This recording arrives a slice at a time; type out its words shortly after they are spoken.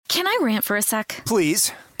Can I rant for a sec?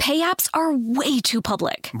 Please. Pay apps are way too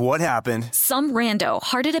public. What happened? Some rando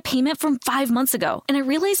hearted a payment from 5 months ago, and I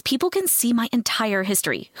realized people can see my entire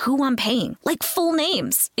history, who I'm paying, like full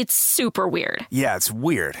names. It's super weird. Yeah, it's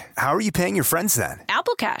weird. How are you paying your friends then?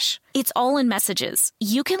 Apple Cash. It's all in messages.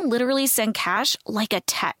 You can literally send cash like a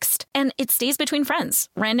text, and it stays between friends.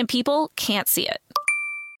 Random people can't see it.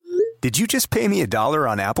 Did you just pay me $1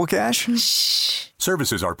 on Apple Cash? Shh.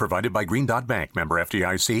 Services are provided by Green Dot Bank. Member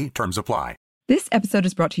FDIC. Terms apply. This episode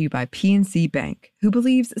is brought to you by PNC Bank, who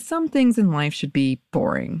believes some things in life should be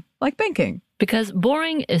boring, like banking. Because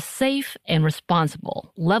boring is safe and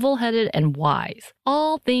responsible, level-headed and wise.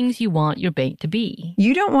 All things you want your bank to be.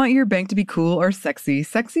 You don't want your bank to be cool or sexy.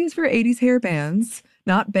 Sexy is for 80s hair bands,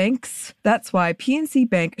 not banks. That's why PNC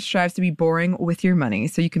Bank strives to be boring with your money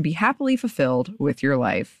so you can be happily fulfilled with your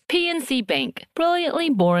life. PNC Bank,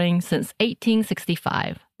 brilliantly boring since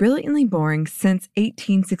 1865. Brilliantly Boring Since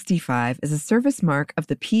 1865 is a service mark of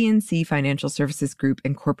the PNC Financial Services Group,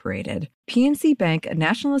 Incorporated. PNC Bank, a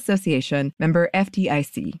National Association, member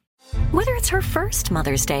FDIC. Whether it's her first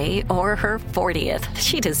Mother's Day or her 40th,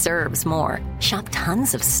 she deserves more. Shop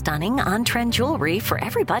tons of stunning on-trend jewelry for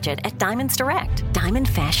every budget at Diamonds Direct. Diamond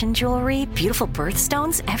fashion jewelry, beautiful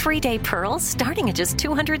birthstones, everyday pearls starting at just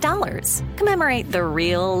 $200. Commemorate the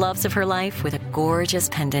real loves of her life with a gorgeous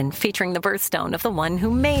pendant featuring the birthstone of the one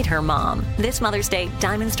who made her mom. This Mother's Day,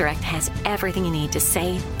 Diamonds Direct has everything you need to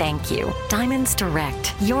say thank you. Diamonds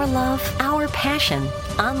Direct. Your love, our passion.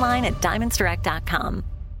 Online at diamondsdirect.com.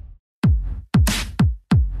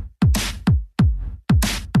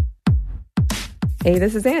 Hey,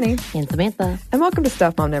 this is Annie. And Samantha. And welcome to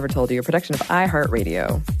Stuff Mom Never Told You, a production of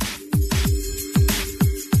iHeartRadio.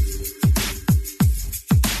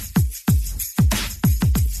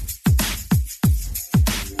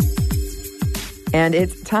 And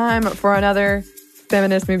it's time for another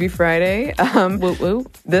Feminist Movie Friday. Woo woo.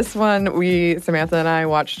 This one, Samantha and I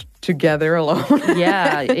watched together alone.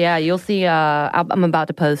 Yeah. You'll see. I'm about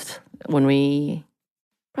to post when we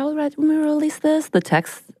release this, the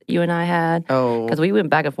text you and I had. Oh. Because we went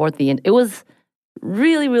back and forth. It was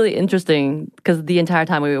really, really interesting because the entire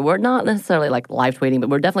time we were not necessarily like live tweeting, but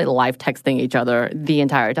we're definitely live texting each other the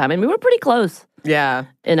entire time. And we were pretty close. Yeah.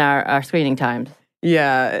 In our screening times.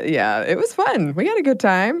 Yeah. It was fun. We had a good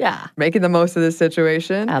time. Yeah. Making the most of this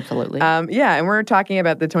situation. Absolutely. And we're talking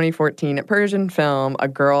about the 2014 Persian film, A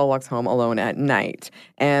Girl Walks Home Alone at Night.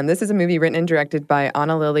 And this is a movie written and directed by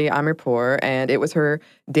Anna Lily Amirpour, and it was her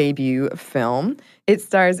debut film. It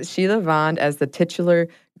stars Sheila Vand as the titular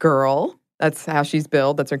girl. That's how she's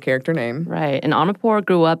billed. That's her character name. Right. And Amirpour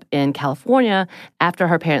grew up in California after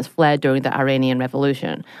her parents fled during the Iranian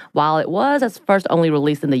Revolution. While it was at first only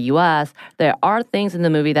released in the U.S., there are things in the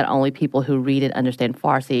movie that only people who read and understand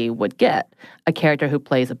Farsi would get. A character who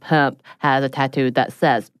plays a pimp has a tattoo that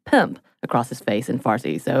says pimp across his face in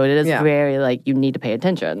Farsi. So it is very, you need to pay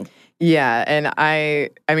attention. Yeah. And I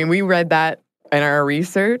mean, we read that in our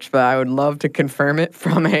research, but I would love to confirm it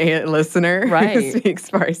from a listener who speaks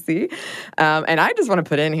Farsi. And I just want to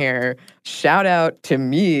put in here, shout out to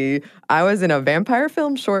me. I was in a vampire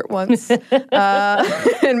film short once.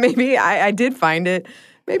 And maybe I did find it.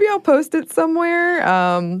 Maybe I'll post it somewhere.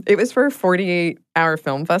 It was for a 48-hour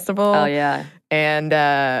film festival. Oh, yeah.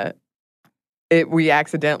 And we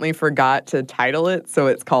accidentally forgot to title it, so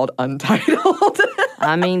it's called Untitled.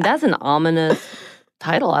 I mean, that's an ominous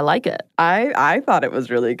title. I like it. I thought it was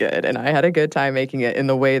really good, and I had a good time making it in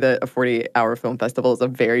the way that a 48-hour film festival is a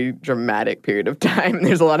very dramatic period of time.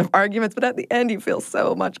 There's a lot of arguments, but at the end, you feel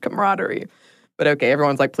so much camaraderie. But okay,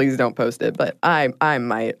 everyone's like, please don't post it, but I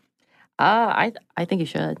might. I think you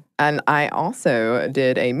should. And I also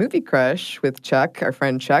did a movie crush with Chuck, our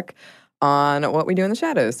friend Chuck, on What We Do in the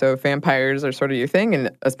Shadows. So if vampires are sort of your thing, and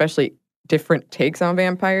especially different takes on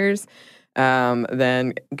vampires,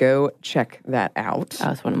 then go check that out.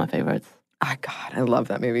 That was one of my favorites. Oh, God, I love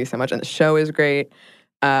that movie so much. And the show is great.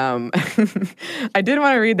 I did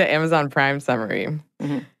want to read the Amazon Prime summary.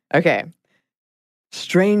 Mm-hmm. Okay.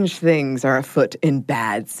 Strange things are afoot in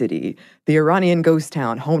Bad City, the Iranian ghost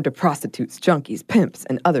town home to prostitutes, junkies, pimps,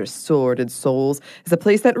 and other sordid souls, is a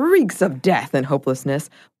place that reeks of death and hopelessness,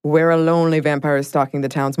 where a lonely vampire is stalking the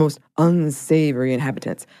town's most unsavory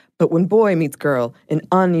inhabitants. But when boy meets girl, an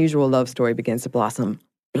unusual love story begins to blossom.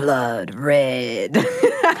 Blood red.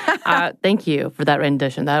 Thank you for that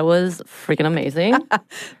rendition. That was freaking amazing.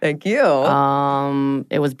 Thank you.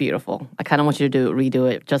 It was beautiful. I kind of want you to redo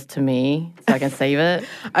it just to me so I can save it.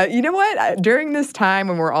 You know what? During this time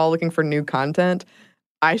when we're all looking for new content,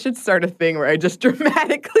 I should start a thing where I just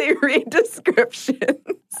dramatically read descriptions.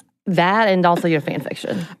 That and also your fan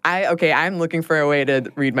fiction. I'm looking for a way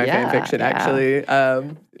to read my fan fiction, actually.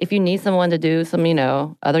 If you need someone to do some,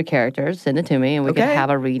 other characters, send it to me and we can have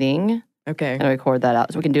a reading. Okay. And record that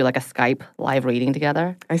out. So we can do like a Skype live reading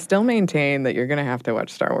together. I still maintain that you're going to have to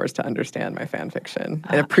watch Star Wars to understand my fan fiction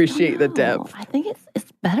and appreciate the depth. I think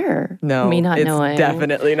it's better. No, me not it's knowing.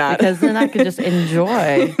 Definitely not. Because then I could just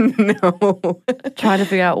enjoy No. trying to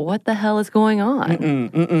figure out what the hell is going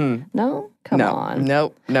on. No? Come No. on.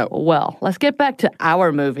 No. Well, let's get back to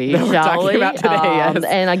our movie, That we're shall talking we? about today, yes.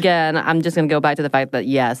 And again, I'm just going to go back to the fact that,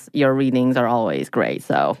 yes, your readings are always great.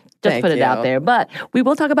 So just Thank put it you. out there. But we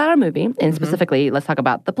will talk about our movie, and specifically, let's talk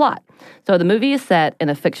about the plot. So the movie is set in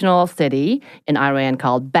a fictional city in Iran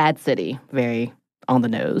called Bad City. Very on the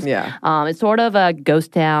nose. Yeah. It's sort of a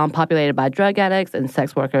ghost town populated by drug addicts and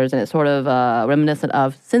sex workers, and it's sort of reminiscent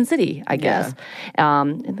of Sin City, I guess.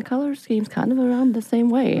 And the color scheme's kind of around the same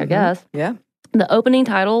way, I guess. Yeah. The opening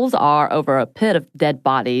titles are over a pit of dead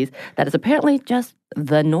bodies that is apparently just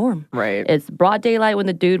the norm. Right. It's broad daylight when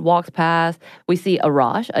the dude walks past. We see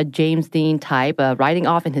Arash, a James Dean type, riding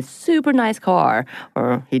off in his super nice car.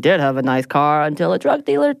 Or he did have a nice car until a drug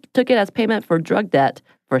dealer took it as payment for drug debt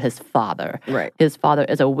for his father. Right. His father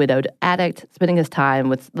is a widowed addict, spending his time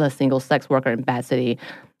with the single sex worker in Bad City.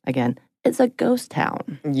 Again, it's a ghost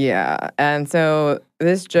town. Yeah. And so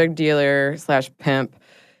this drug dealer / pimp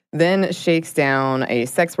then shakes down a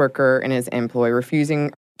sex worker in his employ,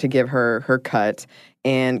 refusing to give her her cut,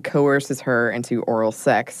 and coerces her into oral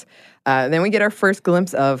sex. Then we get our first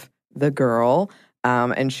glimpse of the girl,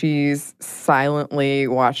 and she's silently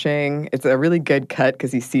watching. It's a really good cut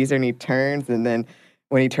because he sees her and he turns, and then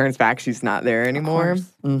when he turns back, she's not there anymore.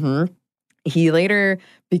 He later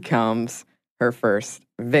becomes her first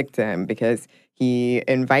victim because he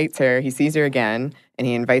invites her, he sees her again, and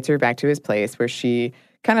he invites her back to his place where she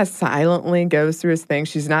kind of silently goes through his thing.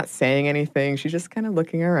 She's not saying anything. She's just kind of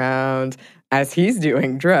looking around as he's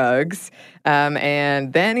doing drugs.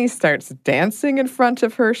 And then he starts dancing in front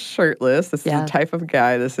of her shirtless. This is the type of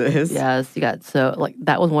guy this is. Yes,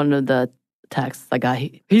 that was one of the texts I got.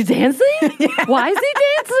 He's dancing? Why is he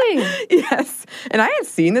dancing? Yes. And I had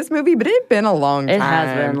seen this movie, but it had been a long time. It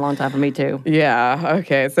has been a long time for me too. Yeah.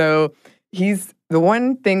 Okay. So the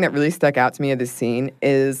one thing that really stuck out to me of this scene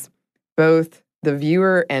is both the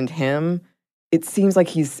viewer and him, it seems like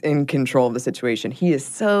he's in control of the situation. He is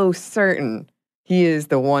so certain he is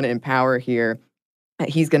the one in power here, that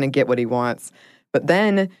he's going to get what he wants. But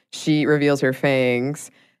then she reveals her fangs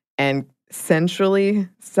and sensually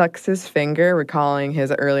sucks his finger, recalling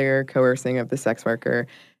his earlier coercing of the sex worker.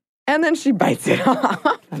 And then she bites it off.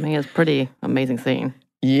 I mean, it's a pretty amazing scene.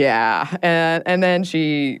 Yeah. And then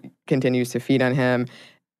she continues to feed on him.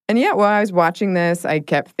 And yeah, while I was watching this, I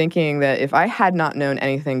kept thinking that if I had not known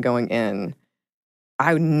anything going in,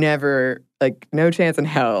 I would never, no chance in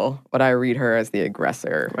hell would I read her as the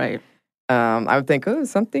aggressor. Right. I would think, oh,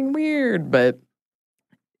 something weird, but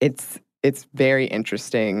it's very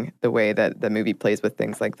interesting the way that the movie plays with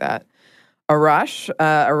things like that. Arash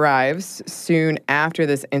arrives soon after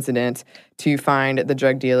this incident to find the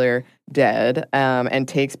drug dealer dead and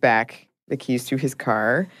takes back the keys to his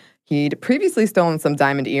car. He'd previously stolen some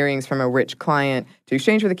diamond earrings from a rich client to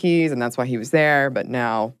exchange for the keys, and that's why he was there, but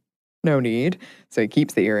now no need. So he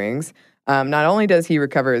keeps the earrings. Not only does he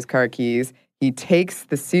recover his car keys, he takes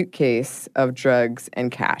the suitcase of drugs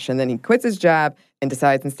and cash, and then he quits his job and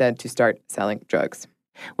decides instead to start selling drugs.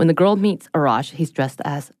 When the girl meets Arash, he's dressed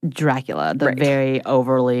as Dracula, the very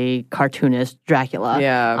overly cartoonish Dracula.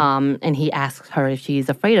 Yeah. And he asks her if she's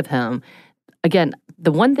afraid of him. Again,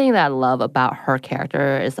 the one thing that I love about her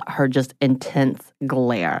character is her just intense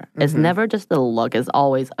glare. It's never just a look, it's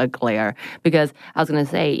always a glare. Because I was going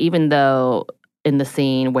to say, even though in the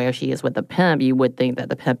scene where she is with the pimp, you would think that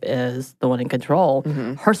the pimp is the one in control.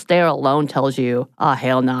 Her stare alone tells you, oh,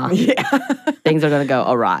 hell nah. Yeah. Things are going to go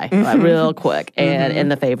awry real quick and in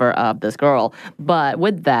the favor of this girl. But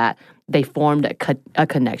with that, they formed a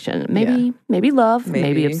connection. Maybe love,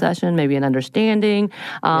 maybe obsession, maybe an understanding.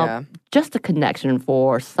 Just a connection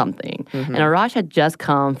for something. And Arash had just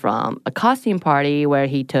come from a costume party where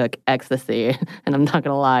he took ecstasy. And I'm not going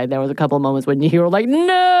to lie, there was a couple of moments when you were like,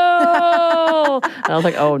 no! And I was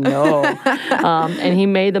like, oh no. And he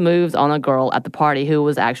made the moves on a girl at the party who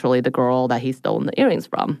was actually the girl that he stole the earrings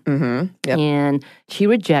from. Yep. And she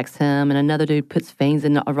rejects him, and another dude puts fangs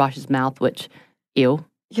in Arash's mouth, which, ew.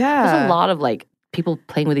 Yeah. There's a lot of people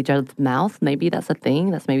playing with each other's mouth. Maybe that's a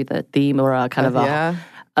thing. That's maybe the theme or a kind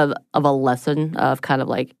of a lesson of kind of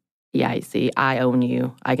yeah, I see, I own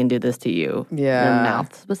you. I can do this to you. Yeah. Their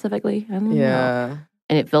mouth specifically. I don't know.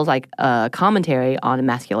 and it feels like a commentary on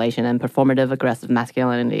emasculation and performative aggressive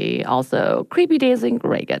masculinity. Also, creepy dancing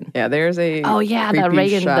Reagan. Yeah, there's a that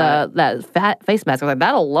Reagan, that fat face mask. I was like,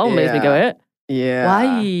 that alone makes me go, eh? Yeah.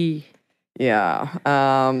 Why?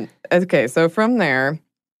 Yeah. Okay, so from there,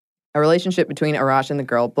 a relationship between Arash and the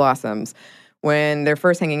girl blossoms. When they're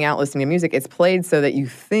first hanging out listening to music, it's played so that you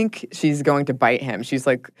think she's going to bite him. She's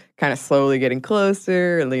like kind of slowly getting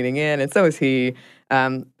closer and leaning in, and so is he.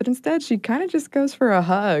 But instead, she kind of just goes for a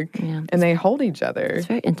hug, and they hold each other. It's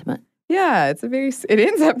very intimate. Yeah, it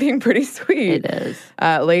ends up being pretty sweet. It is.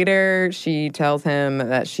 Later, she tells him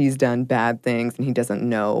that she's done bad things, and he doesn't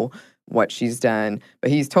know what she's done,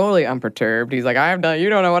 but he's totally unperturbed. He's like, you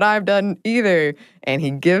don't know what I've done either. And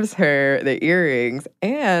he gives her the earrings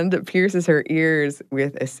and pierces her ears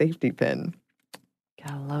with a safety pin.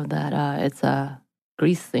 Gotta love that. It's a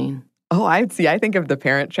Grease scene. Oh, I think of The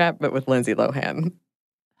Parent Trap, but with Lindsay Lohan.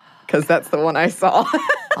 Because that's the one I saw.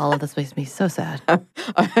 All of this makes me so sad.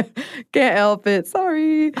 Can't help it.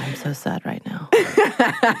 Sorry. I'm so sad right now.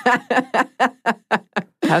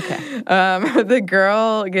 Okay. The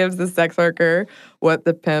girl gives the sex worker what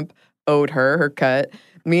the pimp owed her cut.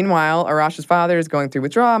 Meanwhile, Arash's father is going through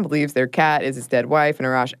withdrawal and believes their cat is his dead wife, and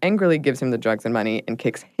Arash angrily gives him the drugs and money and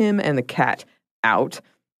kicks him and the cat out.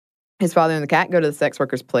 His father and the cat go to the sex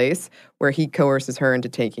worker's place, where he coerces her into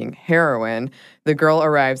taking heroin. The girl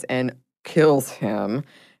arrives and kills him.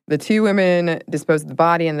 The two women dispose of the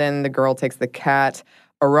body, and then the girl takes the cat.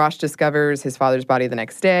 Arash discovers his father's body the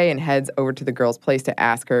next day and heads over to the girl's place to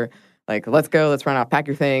ask her, like, let's go, let's run off, pack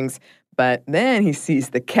your things. But then he sees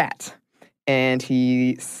the cat, and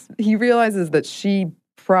he realizes that she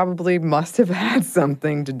probably must have had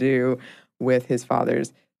something to do with his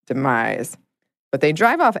father's demise. But they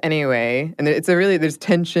drive off anyway, and there's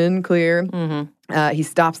tension clear. Mm-hmm. He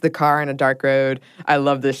stops the car on a dark road. I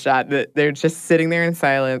love this shot that they're just sitting there in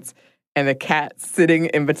silence, and the cat sitting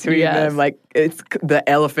in between them, like it's the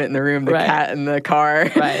elephant in the room, the cat in the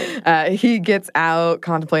car. Right. He gets out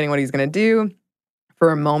contemplating what he's going to do.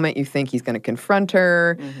 For a moment, you think he's going to confront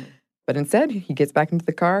her. Mm-hmm. But instead, he gets back into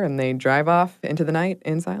the car, and they drive off into the night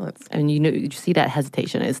in silence. And you see that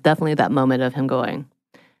hesitation. It's definitely that moment of him going,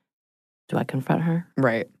 do I confront her?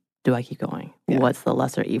 Right. Do I keep going? Yeah. What's the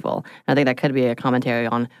lesser evil? And I think that could be a commentary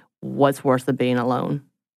on what's worse than being alone.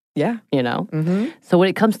 Yeah. You know? Mm-hmm. So when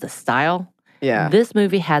it comes to style, this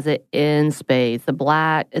movie has it in spades.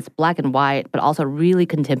 It's black and white, but also really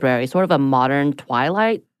contemporary, sort of a modern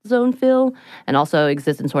Twilight Zone feel, and also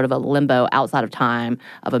exists in sort of a limbo outside of time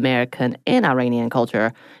of American and Iranian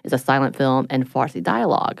culture. It's a silent film and Farsi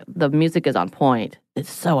dialogue. The music is on point.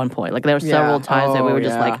 It's so on point. Like there were several times that we were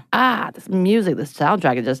just like, this music, this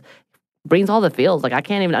soundtrack, it just brings all the feels. Like I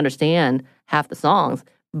can't even understand half the songs,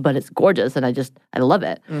 but it's gorgeous, and I love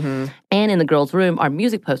it. Mm-hmm. And in the girls' room are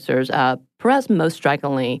music posters, perhaps most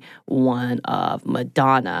strikingly one of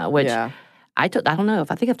Madonna, which I don't know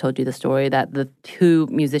if I think I've told you the story that the two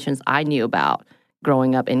musicians I knew about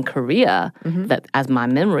growing up in Korea, that as my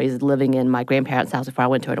memories living in my grandparents' house before I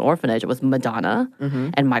went to an orphanage, it was Madonna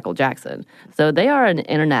and Michael Jackson. So they are an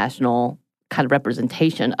international kind of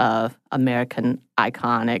representation of American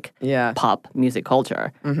iconic pop music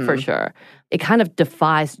culture, for sure. It kind of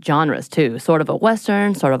defies genres, too. Sort of a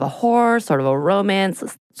Western, sort of a horror, sort of a romance,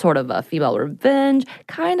 sort of a female revenge,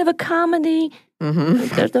 kind of a comedy.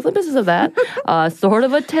 Mm-hmm. There's definitely pieces of that. Sort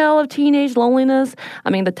of a tale of teenage loneliness. I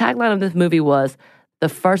mean, the tagline of this movie was the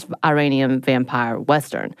first Iranian vampire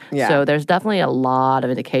Western. Yeah. So there's definitely a lot of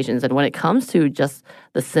indications. And when it comes to just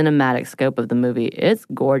the cinematic scope of the movie, it's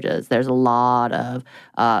gorgeous. There's a lot of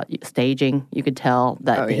staging. You could tell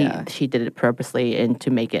that she did it purposely and to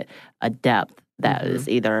make it a depth that is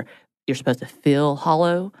either you're supposed to feel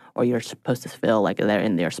hollow or you're supposed to feel like they're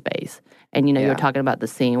in their space. And, you know, you're talking about the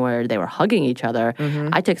scene where they were hugging each other.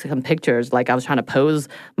 I took some pictures, like I was trying to pose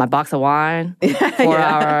my box of wine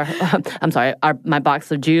for my box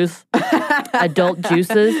of juice, adult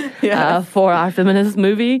juices for our feminist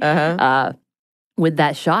movie with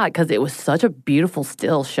that shot, because it was such a beautiful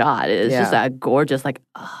still shot. It's just a gorgeous, like,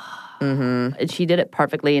 and she did it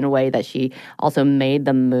perfectly in a way that she also made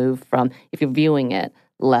them move from, if you're viewing it,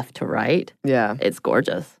 left to right. Yeah. It's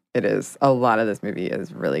gorgeous. It is. A lot of this movie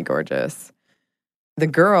is really gorgeous. The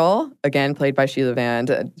girl, again, played by Sheila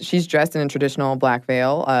Vand, she's dressed in a traditional black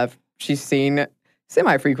veil. She's seen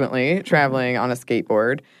semi-frequently traveling on a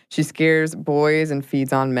skateboard. She scares boys and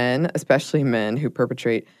feeds on men, especially men who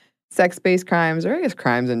perpetrate sex-based crimes, or I guess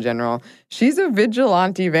crimes in general. She's a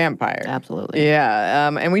vigilante vampire. Absolutely. Yeah,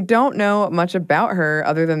 and we don't know much about her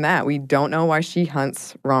other than that. We don't know why she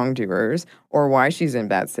hunts wrongdoers or why she's in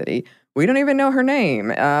Bad City. we don't even know her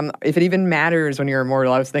name. If it even matters when you're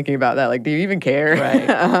immortal. I was thinking about that. Like, do you even care?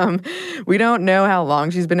 Right. We don't know how long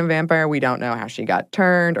she's been a vampire. We don't know how she got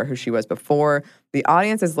turned or who she was before. The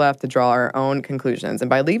audience is left to draw our own conclusions. And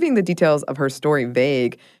by leaving the details of her story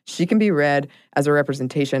vague, she can be read as a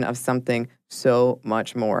representation of something so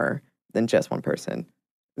much more than just one person,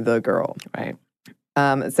 the girl. Right.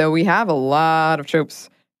 So we have a lot of tropes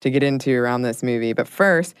to get into around this movie. But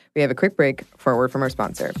first, we have a quick break for a word from our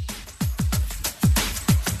sponsor.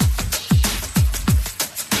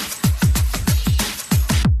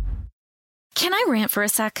 Can I rant for a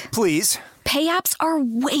sec? Please. Pay apps are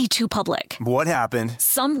way too public. What happened?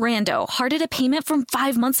 Some rando hearted a payment from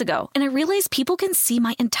 5 months ago, and I realized people can see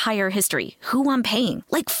my entire history, who I'm paying,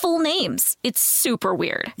 like full names. It's super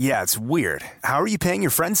weird. Yeah, it's weird. How are you paying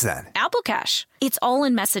your friends then? Apple Cash. It's all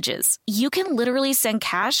in messages. You can literally send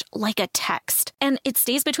cash like a text, and it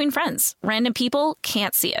stays between friends. Random people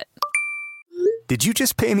can't see it. Did you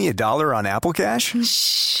just pay me $1 on Apple Cash?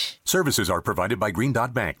 Shh. Services are provided by Green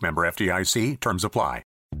Dot Bank, member FDIC. Terms apply.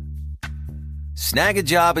 Snag a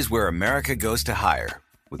Job is where America goes to hire,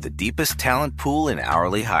 with the deepest talent pool in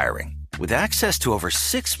hourly hiring. With access to over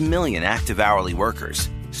 6 million active hourly workers,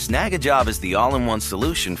 Snag a Job is the all-in-one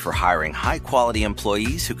solution for hiring high-quality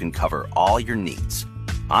employees who can cover all your needs.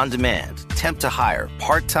 On demand, temp to hire,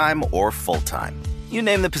 part-time or full-time. You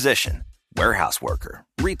name the position. Warehouse worker,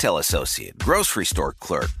 retail associate, grocery store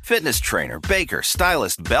clerk, fitness trainer, baker,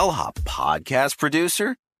 stylist, bellhop, podcast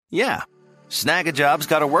producer. Yeah, Snag a Job's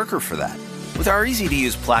got a worker for that. With our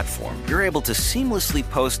easy-to-use platform, you're able to seamlessly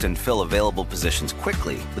post and fill available positions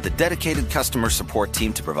quickly with a dedicated customer support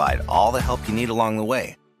team to provide all the help you need along the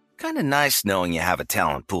way. Kind of nice knowing you have a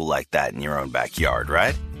talent pool like that in your own backyard,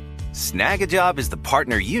 right? Snag a Job is the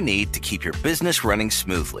partner you need to keep your business running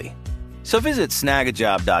smoothly. So visit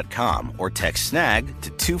snagajob.com or text SNAG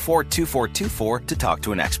to 242424 to talk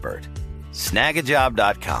to an expert.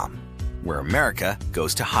 Snagajob.com, where America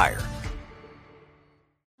goes to hire.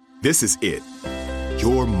 This is it.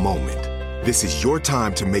 Your moment. This is your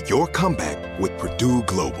time to make your comeback with Purdue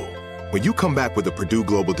Global. When you come back with a Purdue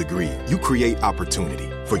Global degree, you create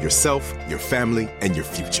opportunity for yourself, your family, and your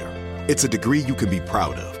future. It's a degree you can be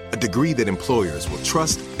proud of, a degree that employers will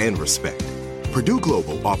trust and respect. Purdue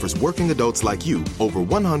Global offers working adults like you over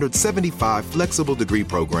 175 flexible degree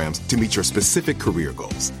programs to meet your specific career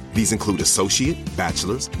goals. These include associate,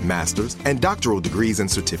 bachelor's, master's, and doctoral degrees and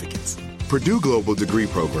certificates. Purdue Global degree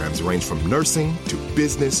programs range from nursing to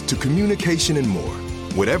business to communication and more.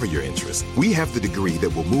 Whatever your interest, we have the degree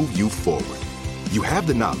that will move you forward. You have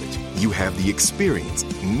the knowledge, you have the experience.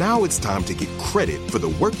 Now it's time to get credit for the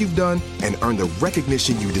work you've done and earn the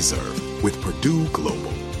recognition you deserve with Purdue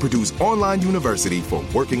Global, Purdue's online university for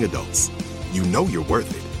working adults. You know you're worth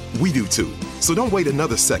it. We do too. So don't wait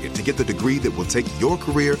another second to get the degree that will take your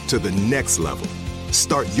career to the next level.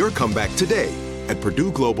 Start your comeback today at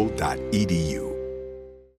purdueglobal.edu.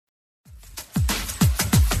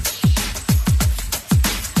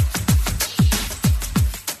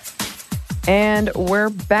 And we're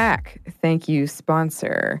back. Thank you,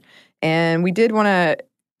 sponsor. And we did want to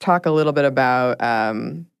talk a little bit about, I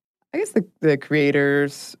guess, the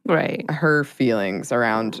creators, Right. her feelings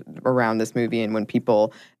around this movie, and when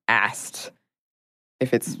people asked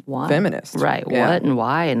if it's Why? feminist. Right. Yeah. What and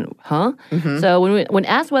why and huh? Mhm. So when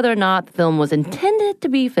asked whether or not the film was intended to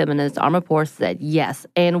be feminist, Amarpour said yes,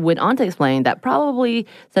 and went on to explain that probably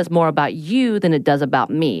says more about you than it does about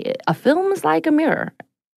me. A film is like a mirror.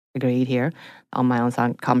 Agreed here on my own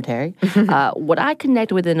commentary. What I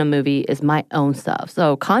connect with in a movie is my own stuff.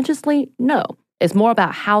 So consciously, no. It's more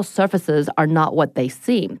about how surfaces are not what they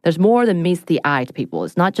seem. There's more than meets the eye to people.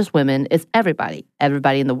 It's not just women, it's everybody.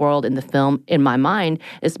 Everybody in the world, in the film, in my mind,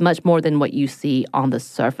 is much more than what you see on the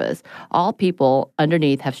surface. All people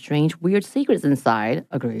underneath have strange, weird secrets inside,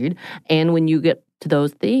 agreed. And when you get to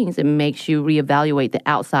those things, it makes you reevaluate the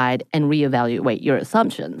outside and reevaluate your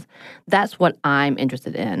assumptions. That's what I'm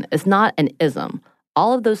interested in. It's not an ism.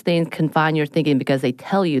 All of those things confine your thinking because they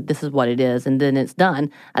tell you this is what it is, and then it's done.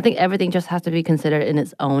 I think everything just has to be considered in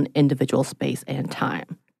its own individual space and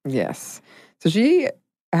time. Yes. So she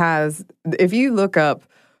has, if you look up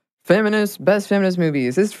best feminist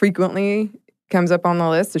movies, this frequently comes up on the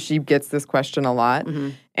list. So she gets this question a lot.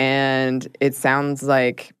 Mm-hmm. And it sounds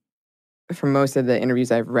like, from most of the interviews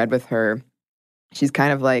I've read with her, she's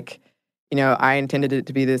kind of like, I intended it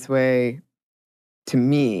to be this way to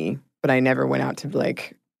me, but I never went out to be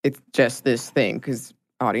like, it's just this thing, because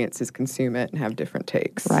audiences consume it and have different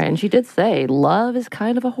takes. Right, and she did say, love is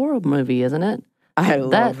kind of a horror movie, isn't it? I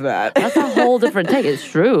love that. That's a whole different take. It's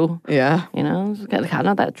true. Yeah. You know, it's kind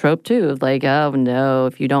of that trope too. It's like, oh no,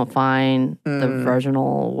 if you don't find the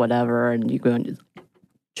virginal whatever and you go into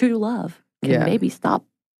true love can maybe stop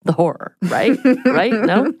the horror, right? Right?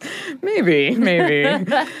 No? Maybe.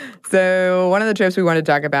 So one of the tropes we want to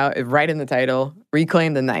talk about is right in the title,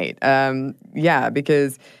 reclaim the night.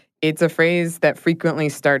 Because it's a phrase that frequently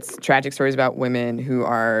starts tragic stories about women who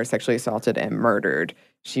are sexually assaulted and murdered.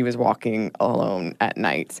 She was walking alone at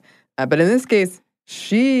night. But in this case,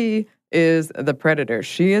 she is the predator.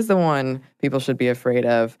 She is the one people should be afraid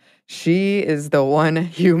of. She is the one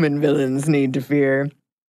human villains need to fear.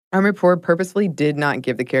 Army Report purposefully did not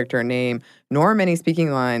give the character a name, nor many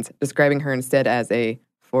speaking lines, describing her instead as a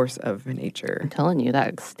force of nature. I'm telling you,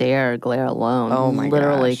 that glare alone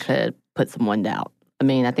literally could put someone down. I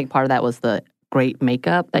mean, I think part of that was the great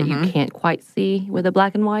makeup that you can't quite see with the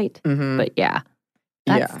black and white. But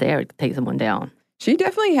that stare could take someone down. She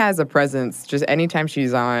definitely has a presence. Just anytime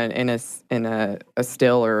she's on in a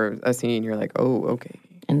still or a scene, you're like, oh, okay.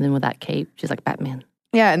 And then with that cape, she's like Batman.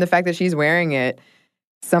 Yeah, and the fact that she's wearing it,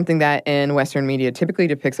 something that in Western media typically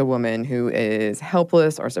depicts a woman who is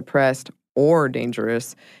helpless or suppressed or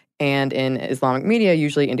dangerous, and in Islamic media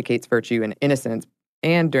usually indicates virtue and innocence,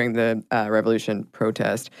 and during the revolution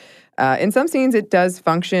protest. In some scenes, it does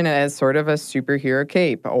function as sort of a superhero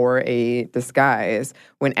cape or a disguise.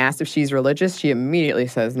 When asked if she's religious, she immediately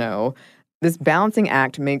says no. This balancing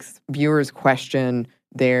act makes viewers question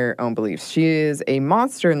their own beliefs. She is a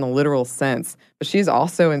monster in the literal sense, but she's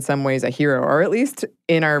also in some ways a hero, or at least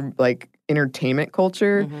in our entertainment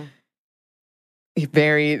culture.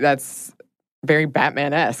 That's very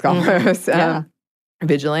Batman-esque almost.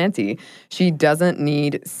 Vigilante. She doesn't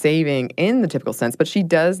need saving in the typical sense, but she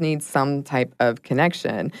does need some type of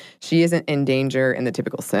connection. She isn't in danger in the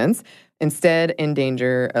typical sense, instead in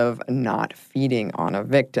danger of not feeding on a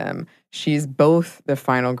victim. She's both the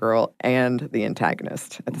final girl and the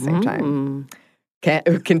antagonist at the same time.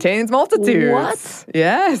 Contains multitudes. What?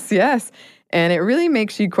 Yes. And it really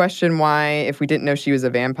makes you question why, if we didn't know she was a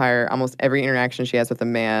vampire, almost every interaction she has with a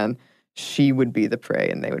man, she would be the prey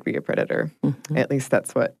and they would be a predator. At least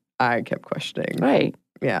that's what I kept questioning. Right.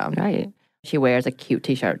 Yeah. Right. She wears a cute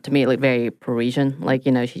T-shirt. To me, it looked very Parisian. Like,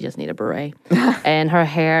 she just need a beret. And her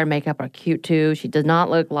hair and makeup are cute, too. She does not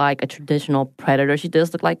look like a traditional predator. She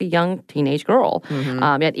does look like a young teenage girl.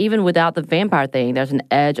 Yet even without the vampire thing, there's an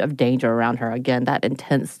edge of danger around her. Again, that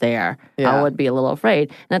intense stare. I would be a little afraid.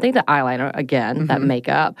 And I think the eyeliner, again, that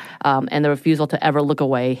makeup, and the refusal to ever look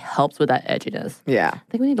away helps with that edginess. Yeah. I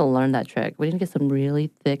think we need to learn that trick. We need to get some really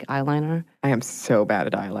thick eyeliner. I am so bad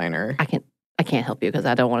at eyeliner. I can't help you because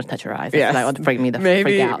I don't want to touch your eyes. That would freak me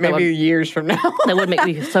freak out. Maybe years from now. That would make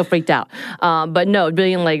me so freaked out. But no,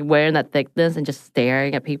 being like wearing that thickness and just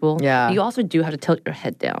staring at people. Yeah. You also do have to tilt your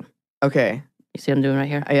head down. Okay. You see what I'm doing right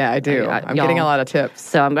here? Yeah, I do. I'm getting a lot of tips.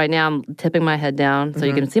 So right now I'm tipping my head down so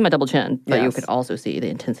you can see my double chin, but you could also see the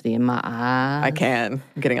intensity in my eyes. I can.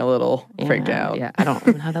 I'm getting a little freaked out. Yeah, I don't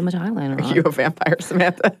have that much eyeliner on. Are you a vampire,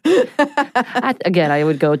 Samantha? I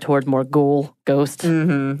would go towards more ghoul, ghost.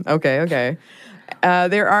 Okay.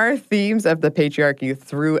 There are themes of the patriarchy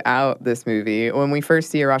throughout this movie. When we first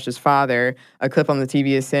see Arash's father, a clip on the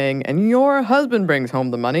TV is saying, and your husband brings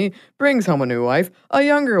home the money, brings home a new wife, a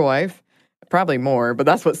younger wife. Probably more, but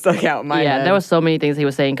that's what stuck out in my head. Yeah, there were so many things he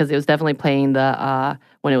was saying because it was definitely playing the,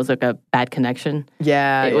 when it was like a bad connection.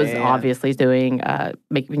 Yeah, it was obviously doing,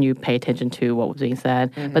 making you pay attention to what was being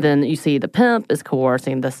said. But then you see the pimp is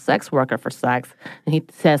coercing the sex worker for sex, and he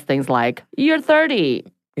says things like, you're 30.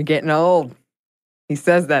 You're getting old. He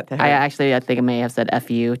says that to her. I think I may have said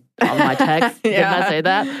F you on my text. Didn't I say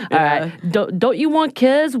that? All right. Don't you want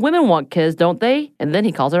kids? Women want kids, don't they? And then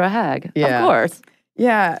he calls her a hag. Yeah. Of course.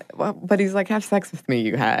 Yeah, well, but he's like, have sex with me,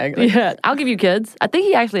 you hag. I'll give you kids. I think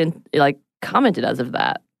he actually commented as of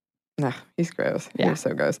that. Nah, he's gross. Yeah. He's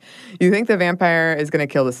so gross. You think the vampire is going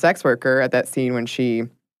to kill the sex worker at that scene when she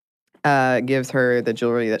gives her the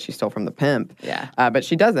jewelry that she stole from the pimp. Yeah. But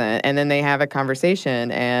she doesn't. And then they have a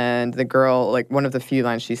conversation, and the girl, one of the few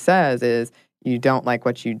lines she says is, you don't like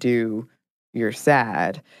what you do, you're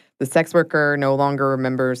sad. The sex worker no longer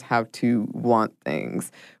remembers how to want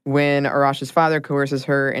things. When Arash's father coerces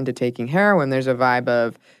her into taking heroin, there's a vibe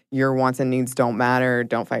of, your wants and needs don't matter,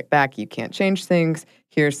 don't fight back, you can't change things,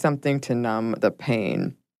 here's something to numb the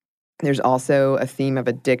pain. There's also a theme of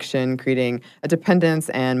addiction, creating a dependence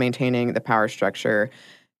and maintaining the power structure.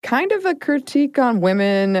 Kind of a critique on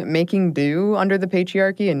women making do under the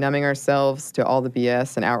patriarchy and numbing ourselves to all the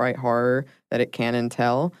BS and outright horror that it can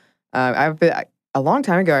entail. A long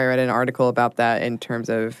time ago, I read an article about that in terms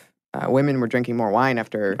of women were drinking more wine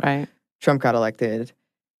after Trump got elected,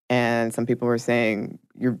 and some people were saying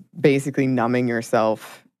you're basically numbing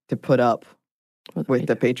yourself to put up with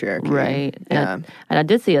the patriarchy. Right. Yeah. And I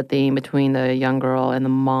did see a theme between the young girl and the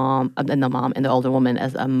mom and the older woman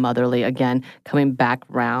as a motherly, again, coming back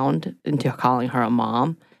round into calling her a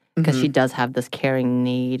mom because she does have this caring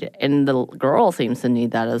need. And the girl seems to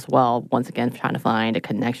need that as well. Once again, trying to find a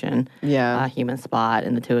connection, a human spot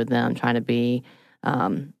in the two of them, trying to be,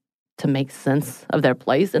 to make sense of their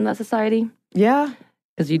place in that society. Yeah.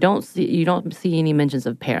 Because you don't see any mentions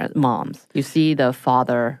of moms. You see the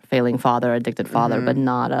failing father, addicted father, but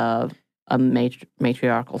not of a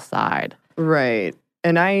matriarchal side. Right.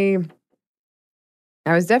 And I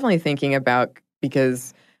was definitely thinking about,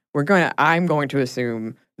 because I'm going to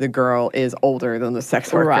assume the girl is older than the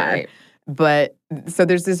sex worker. Right. But so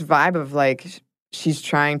there's this vibe of like she's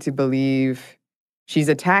trying to believe she's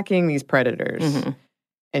attacking these predators.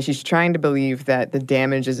 And she's trying to believe that the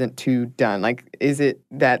damage isn't too done. Like, is it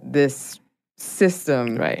that this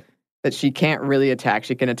system that she can't really attack?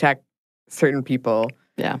 She can attack certain people.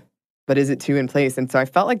 Yeah. But is it too in place? And so I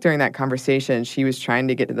felt like during that conversation, she was trying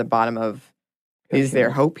to get to the bottom of, is there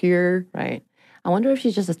hope here? Right. I wonder if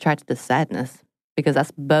she's just attracted to sadness. Because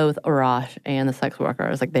that's both Arash and the sex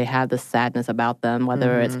workers. Like, they have this sadness about them,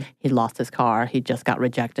 whether it's he lost his car, he just got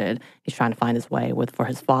rejected, he's trying to find his way for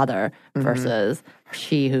his father, versus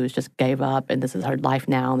she who's just gave up, and this is her life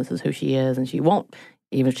now, and this is who she is, and she won't,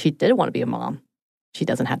 even if she did want to be a mom, she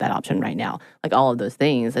doesn't have that option right now. Like, all of those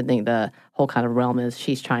things, I think the whole kind of realm is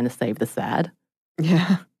she's trying to save the sad.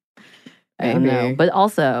 Yeah. I don't know. But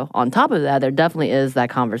also, on top of that, there definitely is that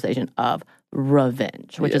conversation of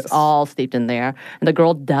revenge, which is all steeped in there. And the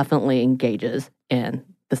girl definitely engages in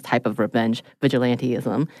this type of revenge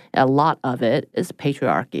vigilantism. A lot of it is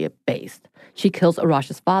patriarchy-based. She kills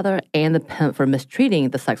Arash's father and the pimp for mistreating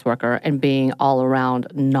the sex worker and being all around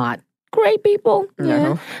not great people. No.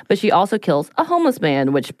 Yeah. But she also kills a homeless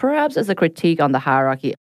man, which perhaps is a critique on the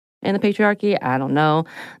hierarchy and the patriarchy, I don't know,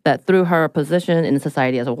 that through her position in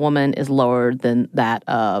society as a woman is lower than that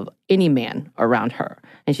of any man around her.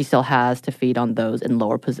 And she still has to feed on those in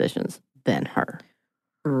lower positions than her.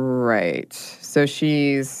 Right. So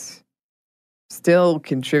she's still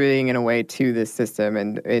contributing in a way to this system.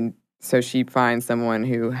 And so she finds someone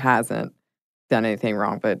who hasn't done anything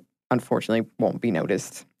wrong, but unfortunately won't be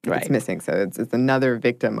noticed. Right. It's missing. So it's another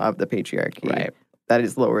victim of the patriarchy that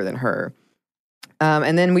is lower than her.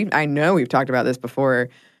 And then I know we've talked about this before,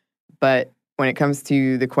 but when it comes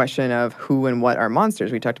to the question of who and what are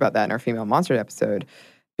monsters, we talked about that in our female monster episode,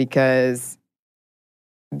 because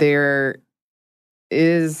there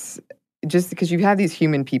is, just because you have these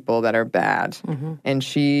human people that are bad, and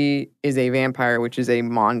she is a vampire, which is a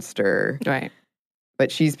monster. Right.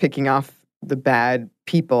 But she's picking off the bad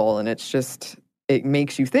people, and it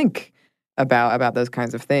makes you think about those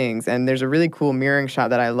kinds of things. And there's a really cool mirroring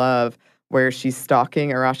shot that I love, where she's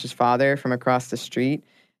stalking Arash's father from across the street,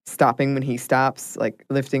 stopping when he stops, like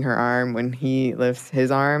lifting her arm when he lifts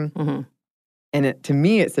his arm. And to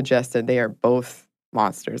me, it suggested they are both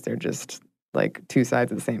monsters. They're just like two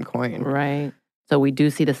sides of the same coin. Right. So we do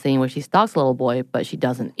see the scene where she stalks the little boy, but she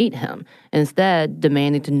doesn't eat him. Instead,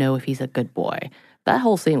 demanding to know if he's a good boy. That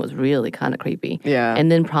whole scene was really kind of creepy. Yeah.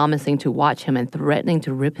 And then promising to watch him and threatening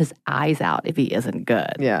to rip his eyes out if he isn't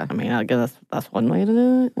good. Yeah. I mean, I guess that's one way to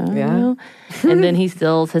do it. I don't know. And then he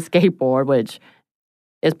steals his skateboard, which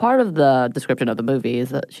is part of the description of the movie, is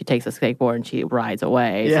that she takes a skateboard and she rides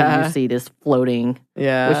away. Yeah. So you see this floating,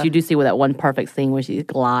 which you do see with that one perfect scene where she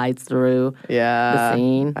glides through the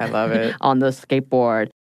scene. I love it. On the skateboard.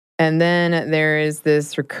 And then there is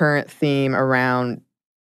this recurrent theme around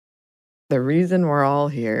the reason we're all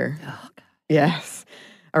here. Oh, God. Yes.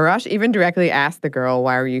 Arash even directly asked the girl,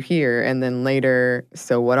 why are you here? And then later,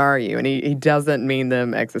 so what are you? And he doesn't mean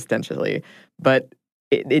them existentially, but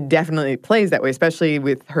it definitely plays that way, especially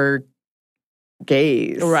with her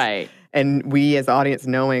gaze. Right. And we as audience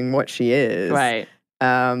knowing what she is. Right.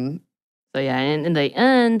 So yeah, and in the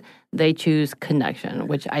end, they choose connection,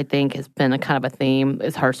 which I think has been a kind of a theme,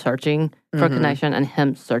 is her searching for connection and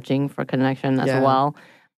him searching for connection as well.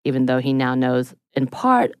 Even though he now knows in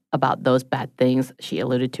part about those bad things she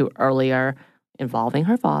alluded to earlier involving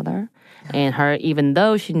her father. And her, even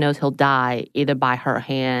though she knows he'll die either by her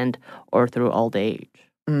hand or through old age.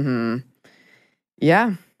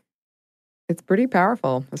 Yeah. It's pretty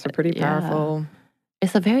powerful. It's a pretty powerful.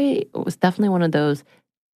 It was definitely one of those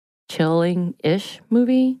chilling-ish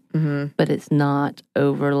movie, but it's not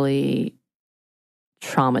overly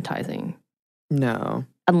traumatizing. No.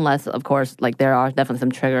 Unless, of course, like there are definitely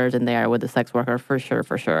some triggers in there with the sex worker, for sure.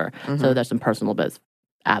 So there's some personal bits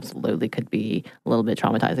absolutely could be a little bit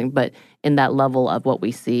traumatizing. But in that level of what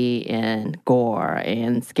we see in gore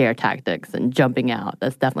and scare tactics and jumping out,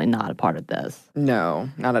 that's definitely not a part of this. No,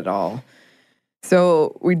 not at all.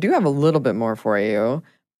 So we do have a little bit more for you.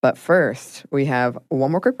 But first, we have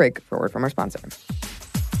one more quick break for a word from our sponsor.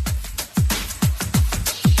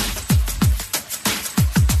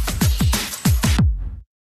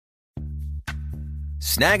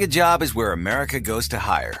 Snag a Job is where America goes to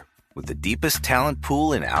hire, with the deepest talent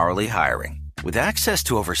pool in hourly hiring. With access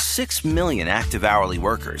to over 6 million active hourly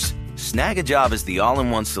workers, Snag a Job is the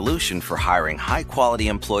all-in-one solution for hiring high-quality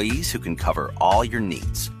employees who can cover all your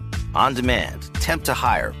needs. On demand, temp to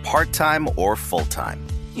hire, part-time or full-time.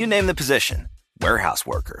 You name the position. Warehouse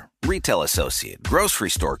worker, retail associate, grocery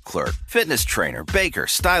store clerk, fitness trainer, baker,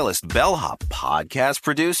 stylist, bellhop, podcast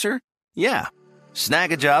producer. Yeah,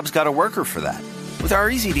 Snag a Job's got a worker for that. With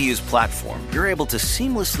our easy-to-use platform, you're able to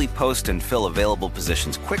seamlessly post and fill available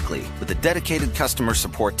positions quickly with a dedicated customer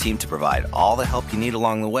support team to provide all the help you need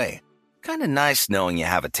along the way. Kind of nice knowing you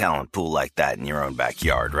have a talent pool like that in your own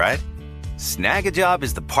backyard, right? Snag a Job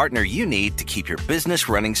is the partner you need to keep your business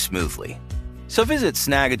running smoothly. So visit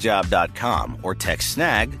snagajob.com or text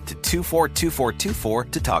SNAG to 242424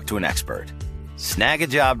 to talk to an expert.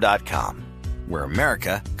 Snagajob.com, where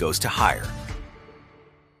America goes to hire.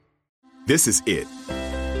 This is it.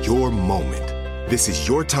 Your moment. This is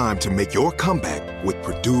your time to make your comeback with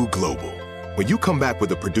Purdue Global. When you come back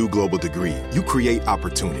with a Purdue Global degree, you create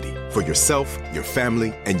opportunity for yourself, your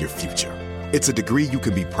family, and your future. It's a degree you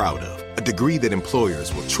can be proud of, a degree that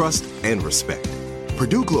employers will trust and respect.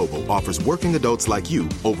 Purdue Global offers working adults like you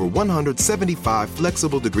over 175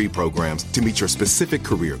 flexible degree programs to meet your specific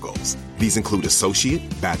career goals. These include associate,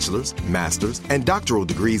 bachelor's, master's, and doctoral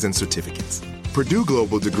degrees and certificates. Purdue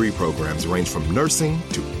Global degree programs range from nursing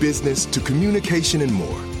to business to communication and more.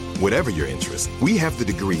 Whatever your interest, we have the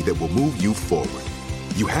degree that will move you forward.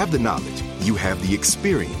 You have the knowledge, you have the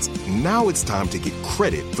experience. Now it's time to get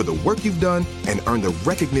credit for the work you've done and earn the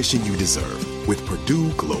recognition you deserve with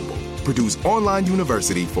Purdue Global, Purdue's online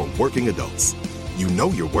university for working adults. You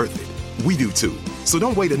know you're worth it. We do too. So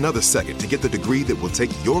don't wait another second to get the degree that will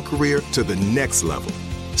take your career to the next level.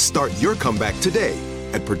 Start your comeback today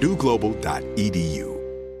at purdueglobal.edu.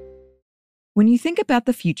 When you think about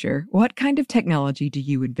the future, what kind of technology do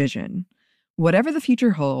you envision? Whatever the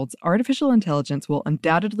future holds, artificial intelligence will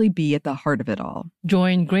undoubtedly be at the heart of it all.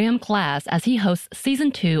 Join Graham Class as he hosts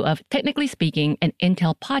Season 2 of Technically Speaking, an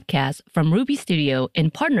Intel podcast from Ruby Studio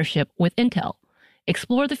in partnership with Intel.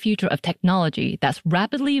 Explore the future of technology that's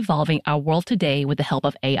rapidly evolving our world today with the help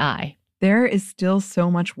of AI. There is still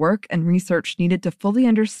so much work and research needed to fully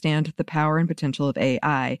understand the power and potential of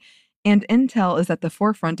AI, and Intel is at the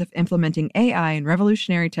forefront of implementing AI and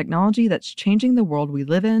revolutionary technology that's changing the world we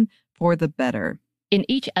live in for the better. In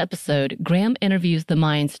each episode, Graham interviews the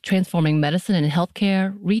minds transforming medicine and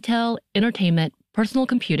healthcare, retail, entertainment, personal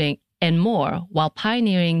computing, and more while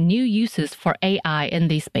pioneering new uses for AI in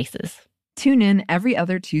these spaces. Tune in every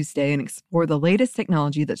other Tuesday and explore the latest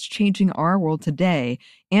technology that's changing our world today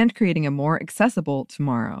and creating a more accessible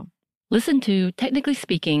tomorrow. Listen to Technically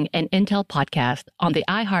Speaking, an Intel podcast on the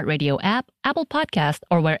iHeartRadio app, Apple Podcast,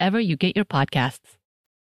 or wherever you get your podcasts.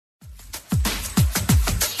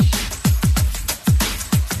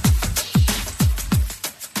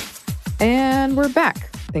 And we're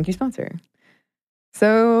back. Thank you, sponsor.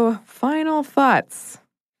 So, final thoughts.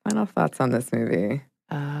 Final thoughts on this movie.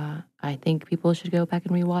 I think people should go back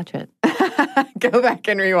and rewatch it. Go back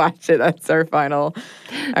and rewatch it. That's our final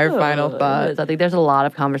thought. I think there's a lot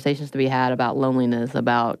of conversations to be had about loneliness,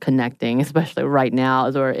 about connecting, especially right now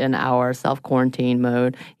as we're in our self-quarantine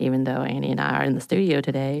mode, even though Annie and I are in the studio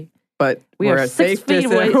today. But we we're are a safe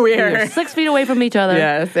distance. We are 6 feet away from each other.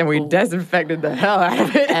 Yes, and we disinfected the hell out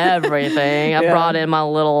of it. Everything. I brought in my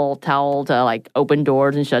little towel to open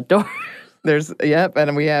doors and shut doors.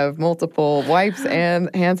 And we have multiple wipes and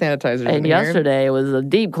hand sanitizers. And yesterday was a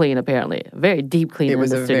deep clean, apparently. A very deep clean in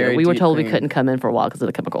the studio. We were told we couldn't come in for a while because of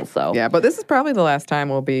the chemicals. So yeah, but this is probably the last time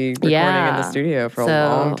we'll be recording in the studio for a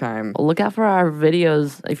long time. Look out for our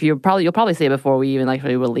videos. You'll probably see it before we even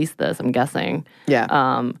actually release this, I'm guessing.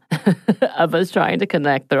 Yeah. Of us trying to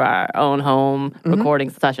connect through our own home recording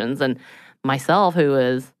sessions. And myself, who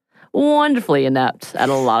is wonderfully inept at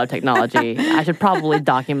a lot of technology. I should probably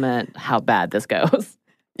document how bad this goes.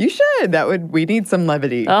 You should. We need some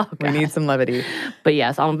levity. Oh, we need some levity. But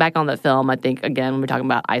yes, I'm back on that film. I think, again, when we're talking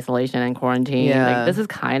about isolation and quarantine, this is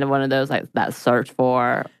kind of one of those, that search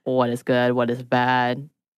for what is good, what is bad.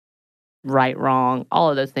 right, wrong,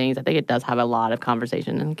 all of those things. I think it does have a lot of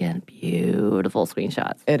conversation. And again, beautiful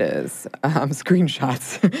screenshots. It is.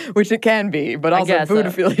 Screenshots, which it can be, but also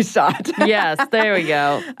beautifully shot. Yes, there we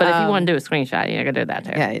go. But if you want to do a screenshot, you're going to do that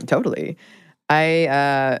too. Yeah, totally.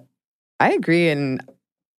 I agree. And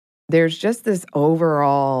there's just this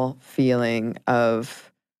overall feeling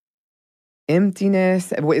of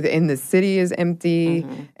emptiness. In the city is empty,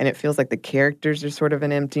 and it feels like the characters are sort of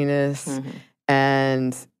an emptiness,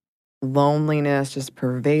 and loneliness, just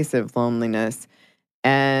pervasive loneliness.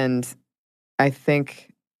 And I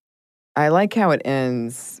think I like how it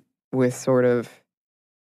ends with sort of,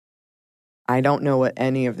 I don't know what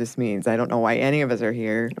any of this means. I don't know why any of us are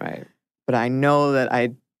here. Right. But I know that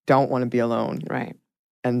I don't want to be alone. Right.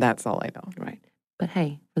 And that's all I know. Right. But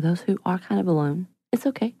hey, for those who are kind of alone, it's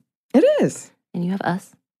okay. It is. And you have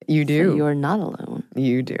us. You do. So you're not alone.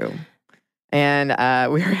 You do. And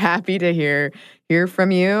we're happy to hear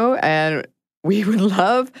from you. And we would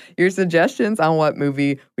love your suggestions on what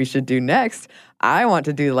movie we should do next. I want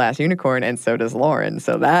to do The Last Unicorn, and so does Lauren.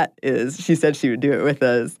 So that is, she said she would do it with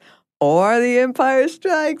us. Or The Empire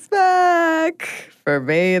Strikes Back. For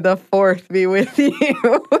May the 4th be with you.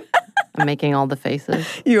 I'm making all the faces.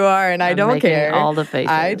 You are, and I don't care. All the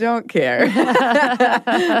faces. I don't care.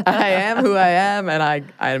 I am who I am, and I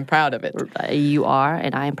am proud of it. You are,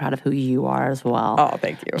 and I am proud of who you are as well. Oh,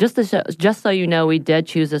 thank you. Just so you know, we did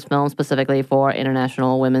choose this film specifically for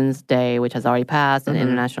International Women's Day, which has already passed, and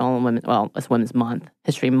it's Women's Month,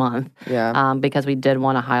 History Month. Yeah. Because we did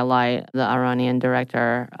want to highlight the Iranian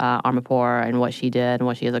director, Amirpour, and what she did and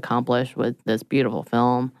what she has accomplished with this beautiful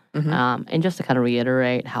film. And just to kind of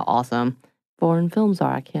reiterate how awesome foreign films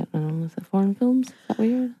are. Is it foreign films? Is that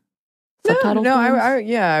weird? Subtitled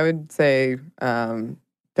films? I would say don't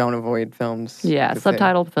avoid films. Yeah,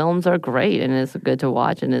 subtitled films are great, and it's good to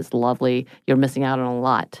watch, and it's lovely. You're missing out on a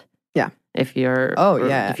lot. Yeah. If you're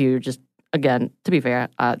just, again, to be fair,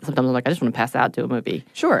 sometimes I'm like, I just want to pass out to a movie.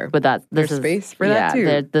 Sure. But there's space for that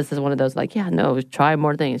too. This is one of those try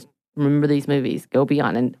more things. Remember these movies. Go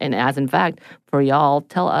beyond. And as in fact, for y'all,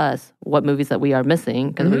 tell us what movies that we are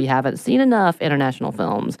missing because we haven't seen enough international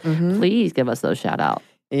films. Please give us those shout outs.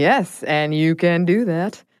 Yes, and you can do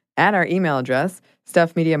that at our email address,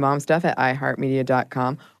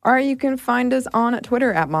 stuffmediamomstuff@iheartmedia.com, or you can find us on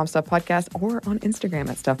Twitter at momstuffpodcast or on Instagram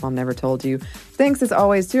at stuffmomnevertoldyou. Thanks as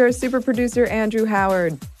always to our super producer, Andrew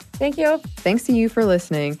Howard. Thank you. Thanks to you for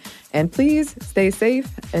listening. And please stay safe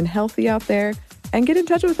and healthy out there. And get in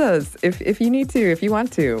touch with us if you need to, if you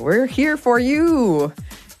want to. We're here for you.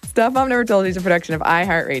 Stuff Mom Never Told You is a production of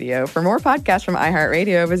iHeartRadio. For more podcasts from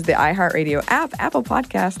iHeartRadio, visit the iHeartRadio app, Apple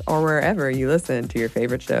Podcast, or wherever you listen to your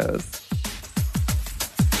favorite shows.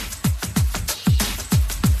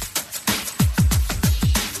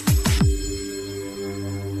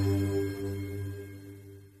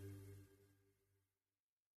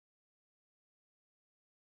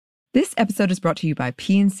 This episode is brought to you by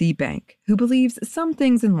PNC Bank, who believes some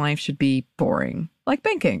things in life should be boring, like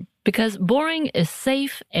banking. Because boring is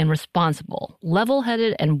safe and responsible,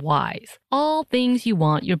 level-headed and wise. All things you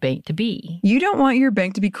want your bank to be. You don't want your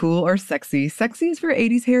bank to be cool or sexy. Sexy is for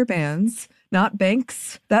 80s hair bands, not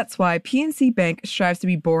banks. That's why PNC Bank strives to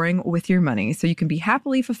be boring with your money so you can be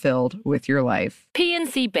happily fulfilled with your life.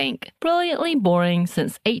 PNC Bank, brilliantly boring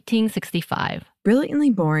since 1865. Brilliantly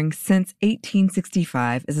Boring Since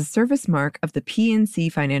 1865 is a service mark of the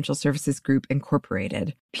PNC Financial Services Group,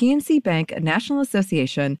 Incorporated. PNC Bank, a National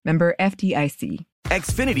Association, member FDIC.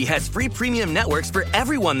 Xfinity has free premium networks for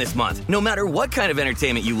everyone this month, no matter what kind of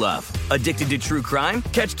entertainment you love. Addicted to true crime?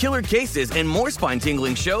 Catch killer cases and more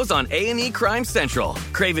spine-tingling shows on A&E Crime Central.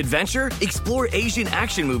 Crave adventure? Explore Asian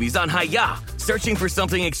action movies on Hi-YAH. Searching for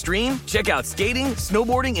something extreme? Check out skating,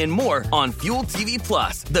 snowboarding, and more on Fuel TV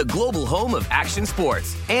Plus, the global home of action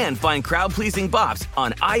sports. And find crowd-pleasing bops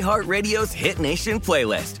on iHeartRadio's Hit Nation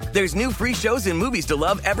playlist. There's new free shows and movies to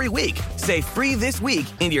love every week. Say free this week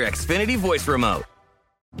in your Xfinity voice remote.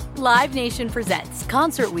 Live Nation presents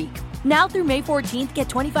Concert Week. Now through May 14th, get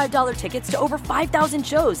 $25 tickets to over 5,000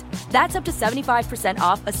 shows. That's up to 75%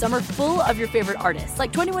 off a summer full of your favorite artists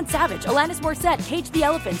like 21 Savage, Alanis Morissette, Cage the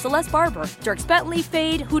Elephant, Celeste Barber, Dierks Bentley,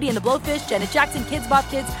 Fade, Hootie and the Blowfish, Janet Jackson, Kidz Bop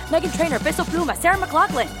Kids, Meghan Trainor, Peso Pluma, Sarah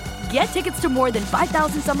McLachlan. Get tickets to more than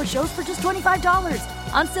 5,000 summer shows for just $25.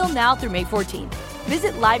 Until now through May 14th.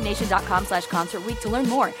 Visit LiveNation.com/Concert Week to learn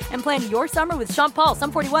more and plan your summer with Sean Paul,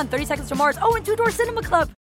 Sum 41, 30 Seconds to Mars, and Two Door Cinema Club.